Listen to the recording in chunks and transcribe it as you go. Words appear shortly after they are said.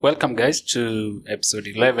Welcome, guys, to episode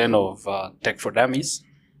 11 of Tech for Dummies.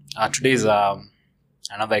 Today is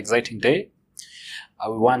another exciting day.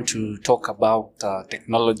 We want to talk about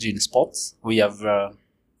technology in sports. We have,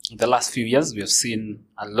 in the last few years, we have seen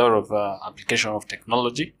a lot of application of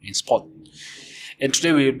technology in sport. And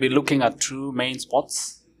today we will be looking at two main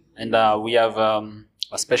sports. And we have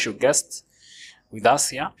a special guest with us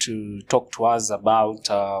here to talk to us about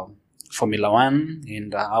Formula One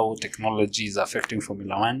and how technology is affecting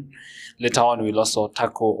Formula One. Later on, we'll also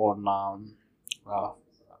tackle on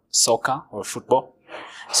soccer or football.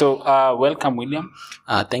 So, welcome, William.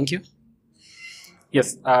 Thank you.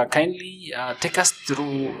 Yes, kindly take us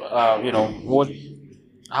through,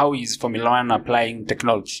 how is Formula One applying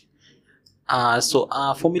technology?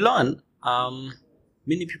 Formula One,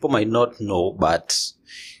 many people might not know, but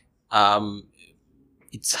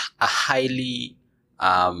it's a highly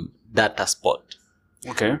data sport.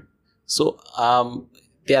 Okay. So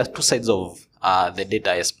there are two sides of the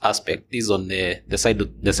data aspect. This is on the side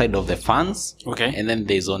of the fans, Okay. and then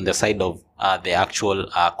there's on the side of the actual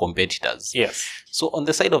competitors. Yes. So on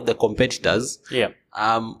the side of the competitors, Yeah.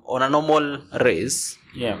 on a normal race,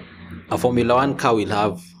 Yeah. a Formula One car will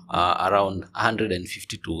have around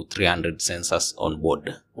 150 to 300 sensors on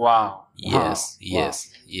board. Wow. Yes, Wow.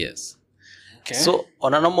 yes. Okay. So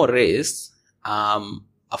on a normal race,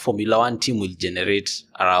 a Formula One team will generate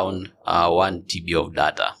around 1 TB of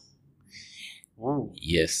data. Ooh.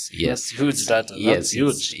 Yes. That's huge data. Yes, That's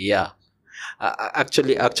huge. Yeah.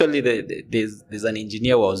 Actually, there's an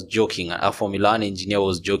engineer who was joking. A Formula One engineer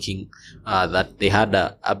was joking that they had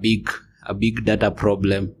a big data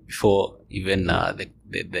problem before even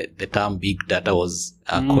the term big data was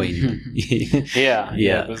coined. Yeah.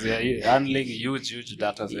 Yeah. Because they're handling huge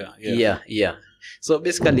data there. Yeah. So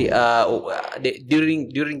basically,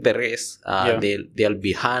 during the race, there'll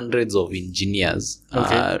be hundreds of engineers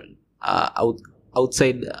Okay.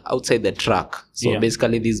 outside the track. So Yeah.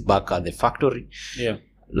 basically, these back at the factory, Yeah.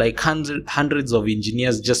 like hundreds of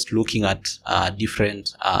engineers just looking at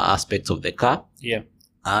different aspects of the car. Yeah.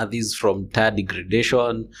 These from tire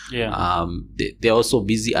degradation. Yeah. They're also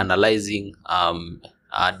busy analyzing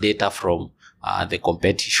data from the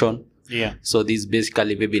competition. Yeah. So this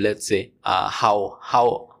basically, maybe let's say how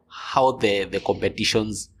the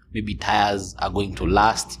competitions, maybe tires are going to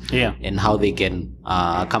last, Yeah. and how they can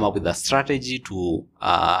come up with a strategy to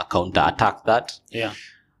counter attack that. Yeah.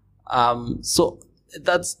 So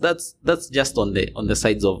that's just on the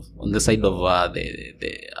side of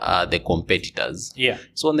the competitors. Yeah.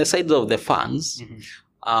 So on the side of the fans,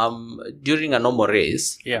 during a normal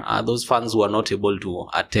race, Yeah. those fans who are not able to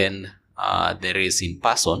attend the race in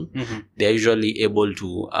person, they're usually able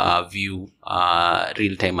to view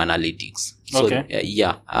real-time analytics. So Okay.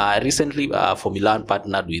 recently Formula One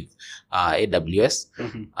partnered with AWS,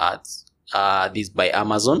 this by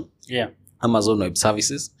Amazon Web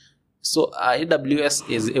Services. So AWS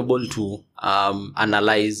is able to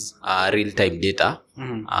analyze real-time data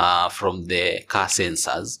from the car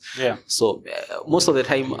sensors. Yeah. So most of the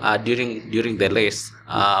time during the race,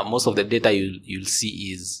 most of the data you'll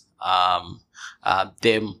see is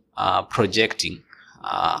them projecting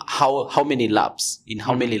how many laps,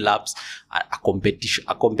 a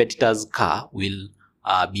competitor's car will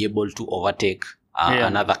be able to overtake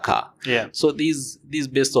another car. Yeah. So these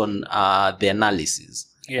based on the analysis.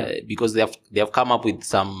 Yeah. Because they have come up with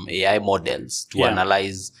some AI models to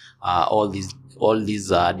analyze all these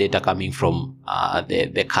data coming from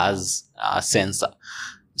the car's sensor.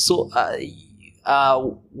 So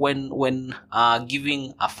when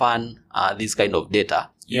giving a fan this kind of data,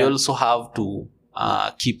 you also have to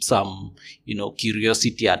keep some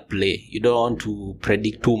curiosity at play. You don't want to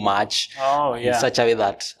predict too much in such a way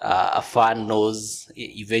that a fan knows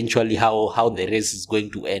eventually how the race is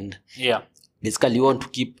going to end. Yeah. Basically, you want to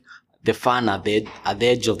keep the fan at the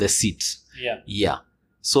edge of the seat. Yeah.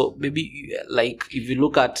 So maybe like if you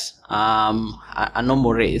look at a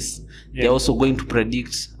normal race, they're also going to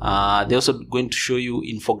predict. They're also going to show you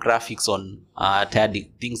infographics on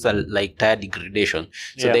things like tire degradation.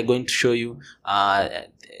 So they're going to show you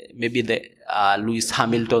maybe the Lewis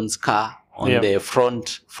Hamilton's car on the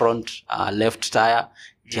front left tire.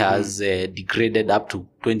 It has degraded up to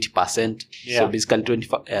 20%. So basically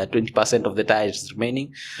 20% of the tire is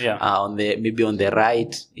remaining. On the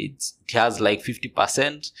right, it has like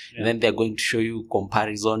 50%. And then they're going to show you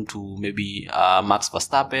comparison to maybe Max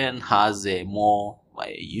Verstappen has a more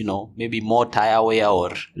maybe more tire wear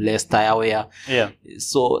or less tire wear.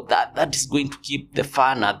 So that is going to keep the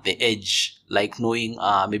fan at the edge, like knowing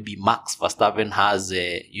maybe Max Verstappen has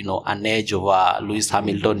an edge over Lewis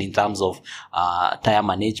Hamilton in terms of tire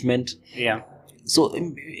management. So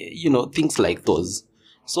things like those.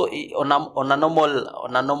 So on a normal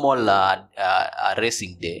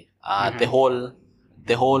racing day, the whole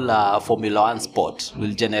Formula One sport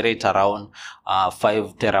will generate around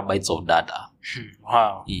 5 terabytes of data.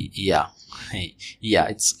 Wow. Yeah.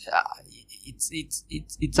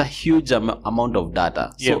 It's a huge amount of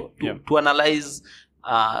data. So to analyze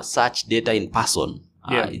such data in person,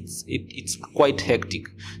 it's quite hectic.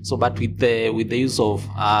 So, but with the use of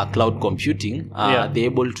cloud computing, they're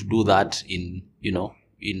able to do that in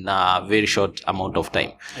a very short amount of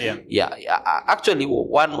time. Actually,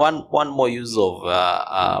 one more use of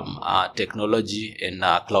technology and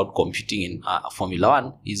cloud computing in Formula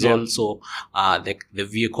One is also the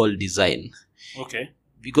vehicle design. Okay.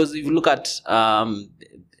 Because if you look at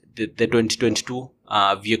the 2022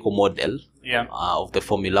 vehicle model of the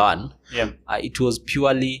Formula One, it was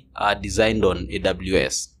purely designed on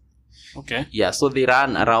AWS. Okay. Yeah, so they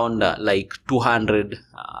ran around like 200,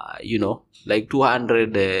 like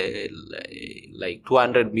 200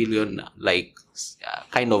 million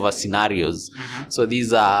kind of scenarios. So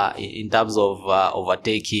these are in terms of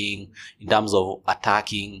overtaking, in terms of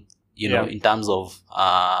attacking, in terms of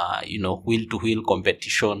wheel to wheel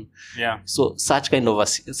competition. So such kind of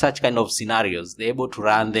scenarios, they're able to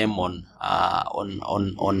run them on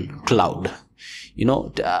cloud.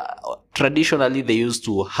 Traditionally they used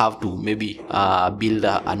to have to maybe build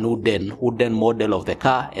an wooden model of the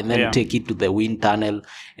car and then take it to the wind tunnel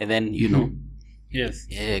and then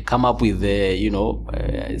come up with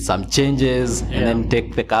some changes and then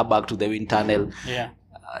take the car back to the wind tunnel,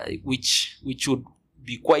 which would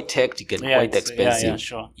be quite hectic and quite expensive.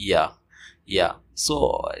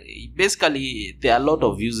 So basically there are a lot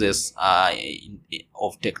of uses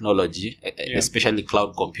of technology, especially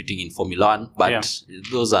cloud computing in Formula One, but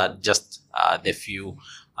those are just the few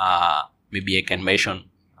maybe I can mention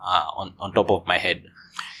on top of my head.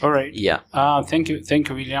 All right. Thank you,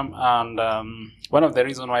 William. And one of the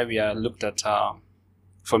reasons why we are looked at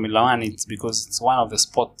Formula One, it's because it's one of the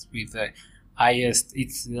sports with the highest.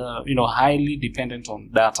 It's highly dependent on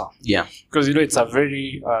data. Because it's a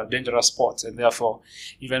very dangerous sport, and therefore,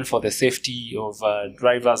 even for the safety of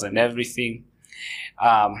drivers and everything,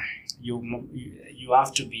 you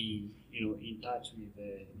have to be in touch with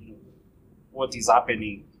what is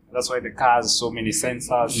happening. That's why the car has so many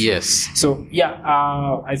sensors. So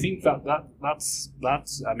I think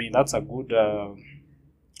that's a good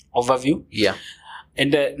overview.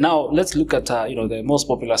 And now let's look at the most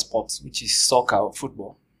popular sports, which is soccer or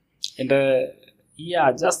football. And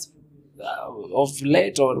just of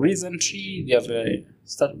late or recently, we have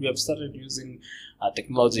started using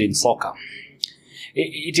technology in soccer.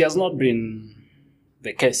 It has not been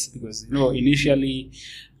the case because initially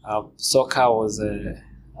soccer was a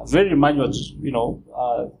very manual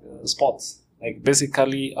sport. Like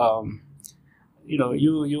basically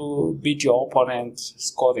you beat your opponent,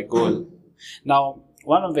 score the goal. Now,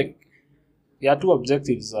 there are two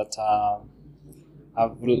objectives that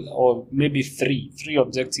or maybe three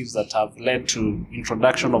objectives that have led to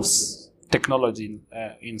introduction of technology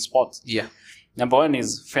in sports. Number one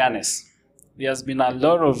is fairness. There has been a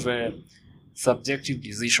lot of subjective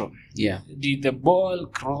decision. Did the ball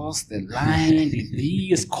cross the line? Did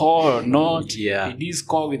he score or not? Did he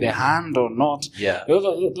score with the hand or not?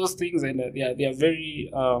 Those things, and they are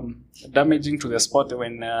very damaging to the sport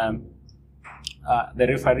when the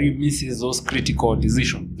referee misses those critical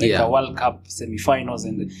decisions, like a World Cup semi-finals,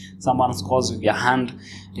 and someone scores with their hand,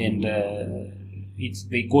 and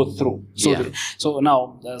they go through. So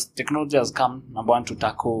now the technology has come, number one, to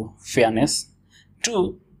tackle fairness.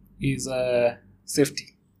 Two is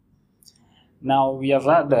safety. Now we have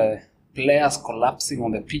had players collapsing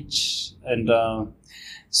on the pitch, and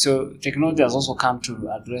so technology has also come to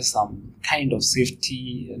address some kind of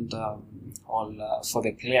safety and all for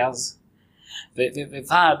the players. The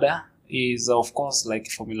third is, of course, like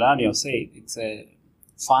Formula One, you say, it's a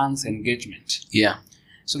fans engagement.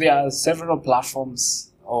 So there are several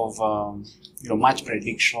platforms of match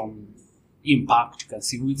prediction, impact. You can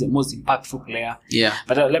see who is the most impactful player.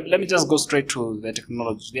 But let me just go straight to the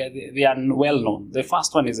technology. They are well known. The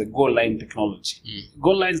first one is a goal line technology.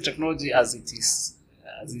 Goal line technology, as it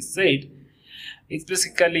said, it's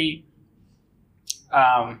basically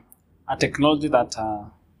a technology that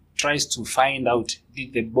tries to find out,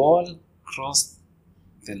 did the ball cross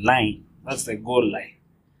the line? That's the goal line.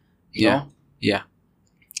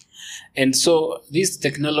 And so this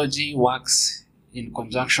technology works in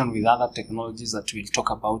conjunction with other technologies that we'll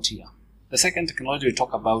talk about here. The second technology we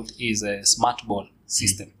talk about is a smart ball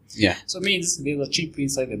system. So it means there's a chip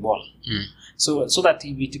inside the ball. So that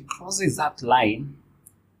if it crosses that line,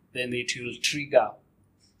 then it will trigger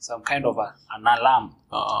some kind of an alarm.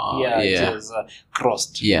 It is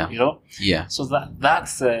crossed. You know. So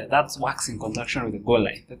that works in conjunction with the goal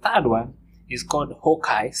line. The third one is called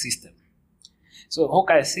Hawkeye system. So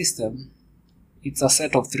Hawkeye system, it's a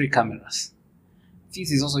set of 3 cameras.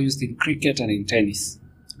 This is also used in cricket and in tennis.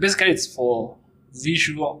 Basically, it's for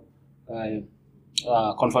visual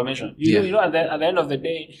confirmation. You know, at the end of the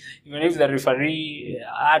day, even if the referee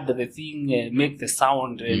add the thing, make the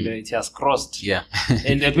sound, and it has crossed,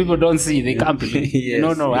 and the people don't see, they can't believe.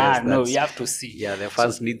 No, you have to see. The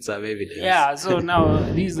fans need some evidence. So now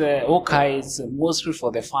these Hawkeye is mostly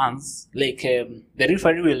for the fans. Like the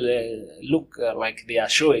referee will look like they are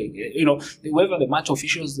showing. Whoever the match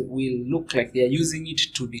officials will look like they are using it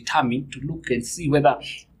to determine, to look and see whether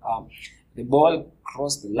the ball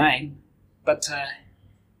crossed the line. But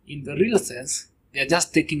in the real sense, they are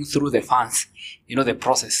just taking through the fans, the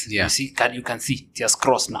process. You can see it has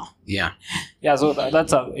crossed now. So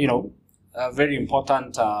that's a very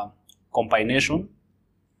important combination.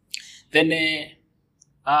 Then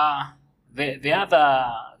the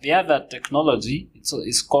other technology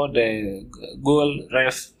is called the goal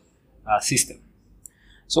ref system.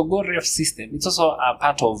 So goal ref system, it's also a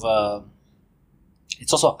part of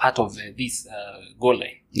this goal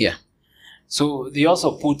line. So they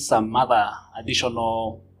also put some other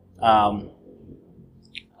additional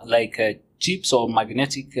chips or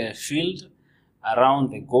magnetic field around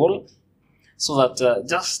the goal, so that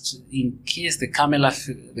just in case the camera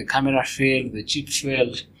failed, the chip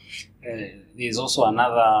failed, there's also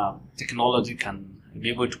another technology can be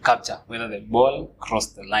able to capture whether the ball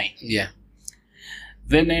crossed the line.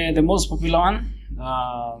 Then the most popular one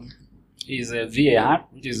is a VAR,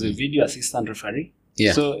 which is a video assistant referee.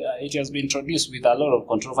 So it has been introduced with a lot of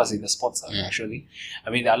controversy in the sports, actually. I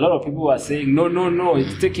mean, a lot of people were saying, no,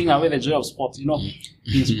 it's taking away the joy of sports.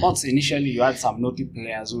 In sports, initially, you had some naughty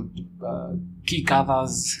players who would kick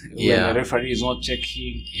others when the referee is not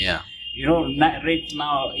checking. Right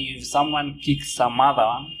now, if someone kicks some other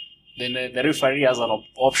one, then the referee has an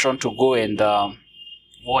option to go and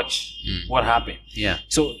watch what happened.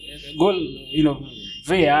 So,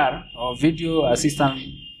 VAR, or video assistant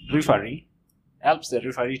referee, helps the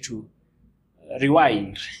referee to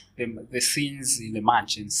rewind the scenes in the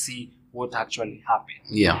match and see what actually happened.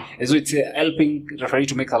 And so it's helping the referee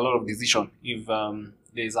to make a lot of decisions. If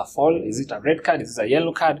there is a foul, is it a red card, is it a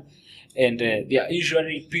yellow card? And there are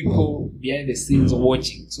usually people behind the scenes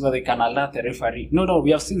watching so that they can alert the referee. No, we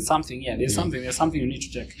have seen something here. There's something you need to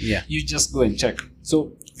check. You just go and check.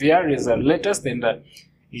 So VR is the latest and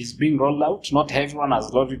is being rolled out. Not everyone has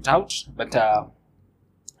rolled it out, but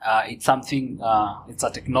it's something, it's a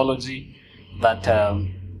technology that,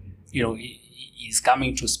 is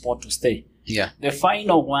coming to sport to stay. The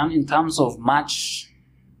final one in terms of match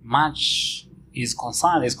is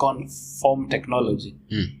concerned is called form technology.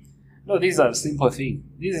 No, these are simple things.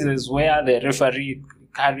 This is where the referee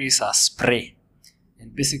carries a spray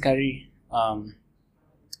and basically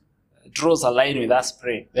draws a line with that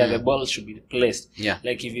spray where the ball should be placed.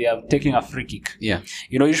 Like if you are taking a free kick.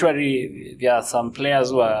 Usually there are some players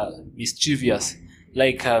who are mischievous.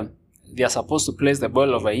 Like they are supposed to place the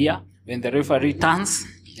ball over here. When the referee turns,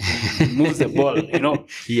 moves the ball,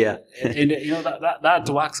 And that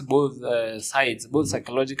works both sides, both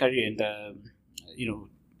psychologically and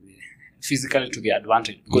physically to the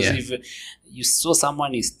advantage. Because if you saw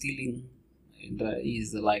someone is stealing and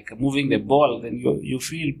is like moving the ball, then you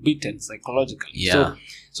feel beaten psychologically.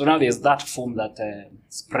 So now there's that foam that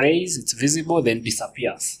sprays, it's visible, then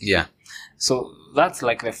disappears. So that's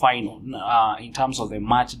like the final in terms of the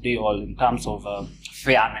match day or in terms of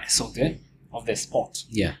fairness of the sport.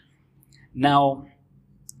 Now,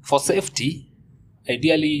 for safety,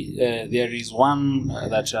 ideally there is one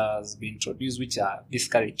that has been introduced, which are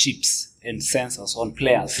basically chips and sensors on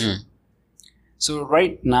players. So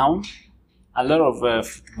right now, a lot of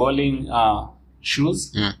footballing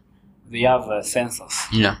shoes, they have sensors.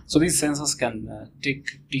 So these sensors can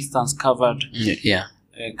take distance covered,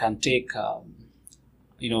 can take,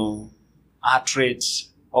 heart rate,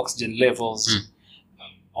 oxygen levels,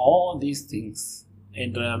 all these things.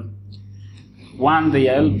 And they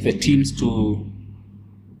help the teams to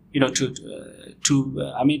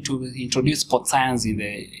introduce sport science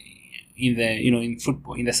in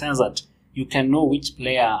football, in the sense that you can know which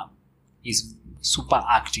player is super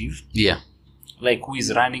active, like who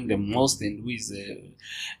is running the most and who is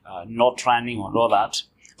not running or all that.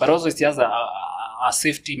 But also it has a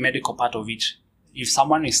safety medical part of it. If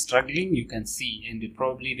someone is struggling, you can see, and they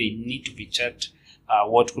need to be checked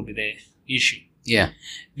what could be the issue.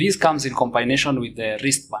 This comes in combination with the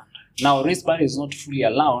wristband. Now, wristband is not fully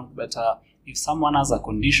allowed, but if someone has a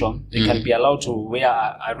condition, they can be allowed to wear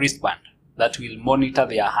a wristband that will monitor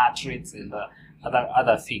their heart rates and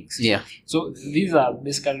other things. Yeah. So these are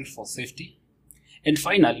basically for safety. And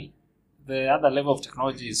finally, the other level of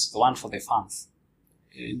technology is the one for the fans.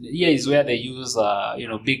 And here is where they use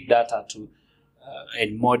big data to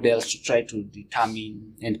and models to try to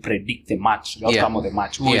determine and predict the match, the outcome of the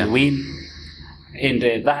match, who will win, and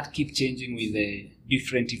that keep changing with the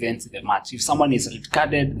different events in the match. If someone is red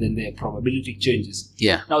carded, then the probability changes.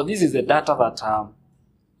 Yeah. Now this is the data that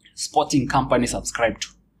sporting companies subscribe to,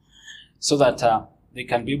 so that they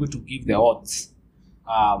can be able to give the odds.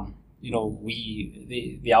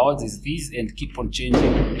 The odds is this, and keep on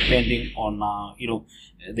changing depending on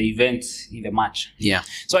the events in the match. Yeah.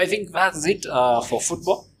 So I think that's it for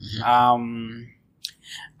football.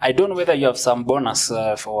 I don't know whether you have some bonus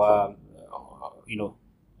for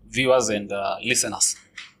viewers and listeners.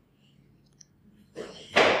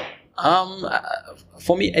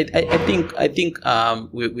 For me, I think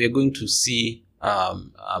we're going to see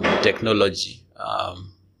technology,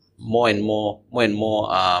 more and more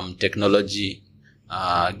technology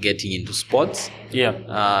getting into sports.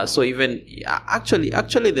 Yeah. So even actually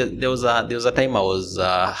there was a time I was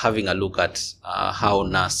having a look at how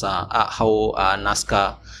NASCAR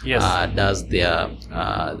does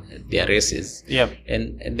their races. Yeah.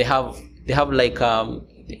 And they have like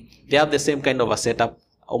they have the same kind of a setup,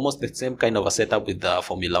 almost the same kind of a setup with the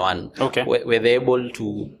Formula One. Okay. Where they're able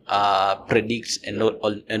to predict and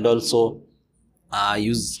also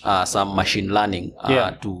use some machine learning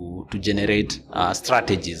to generate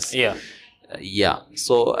strategies.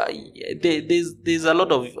 So there's a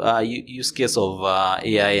lot of use case of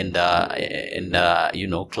AI and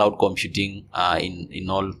cloud computing in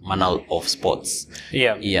all manner of sports.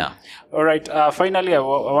 All right. Finally, I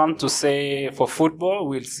want to say for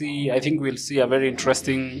football, I think we'll see a very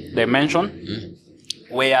interesting dimension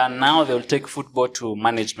where now they'll take football to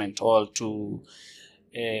management or to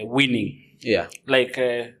winning. Like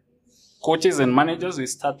coaches and managers will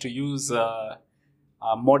start to use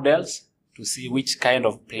models to see which kind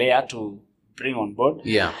of player to bring on board.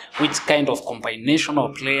 Which kind of combination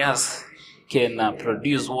of players can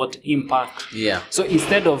produce what impact. So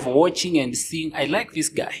instead of watching and seeing, I like this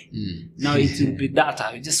guy. Now it will be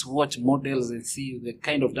data. You just watch models and see the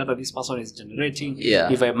kind of data this person is generating.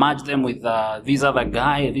 If I match them with this other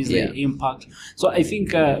guy, this is the impact. So I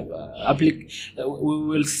think we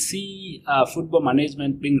will see football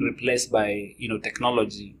management being replaced by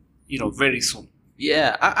technology very soon.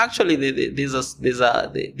 Actually, there's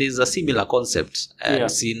a similar concept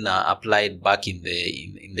seen applied back in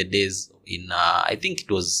the days in I think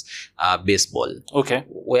it was baseball. Okay.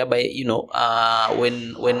 Whereby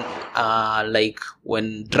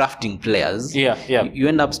when drafting players, you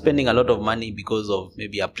end up spending a lot of money because of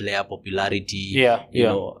maybe a player popularity.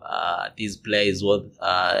 This player is worth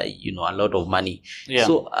a lot of money.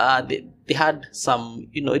 So they had some,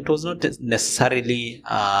 it was not necessarily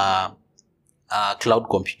cloud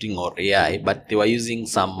computing or AI, but they were using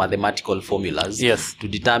some mathematical formulas to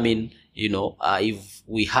determine, if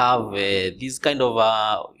we have this kind of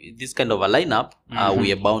a lineup,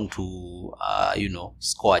 we are bound to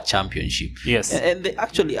score a championship. And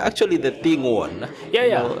actually the thing won.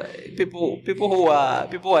 People who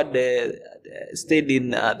had stayed in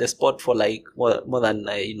the sport for like more than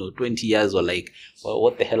 20 years or like, well,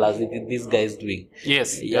 what the hell is this guys doing?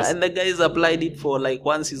 And the guys applied it for like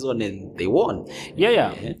one season and they won.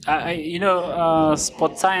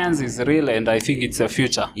 Sport science is real, and I think it's a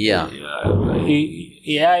future.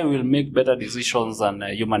 AI will make better decisions than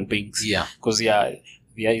human beings. Because AI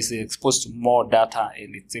is exposed to more data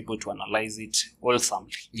and it's able to analyze it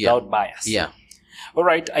wholesomely without bias. All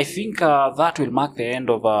right, I think that will mark the end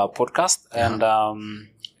of our podcast, and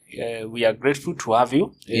we are grateful to have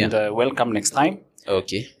you, and welcome next time.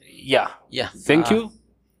 Okay. Thank you.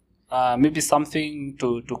 Maybe something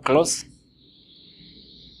to close.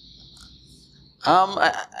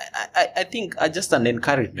 I think just an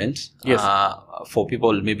encouragement for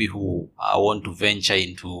people maybe who want to venture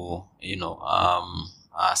into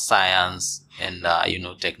science and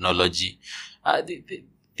technology.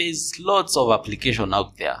 There's lots of application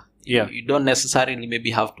out there. You don't necessarily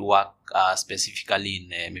maybe have to work specifically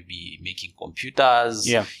in maybe making computers.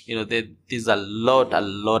 There's a lot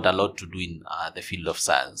to do in the field of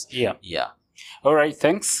science. All right,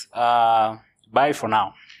 thanks. Bye for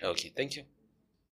now. Okay, thank you.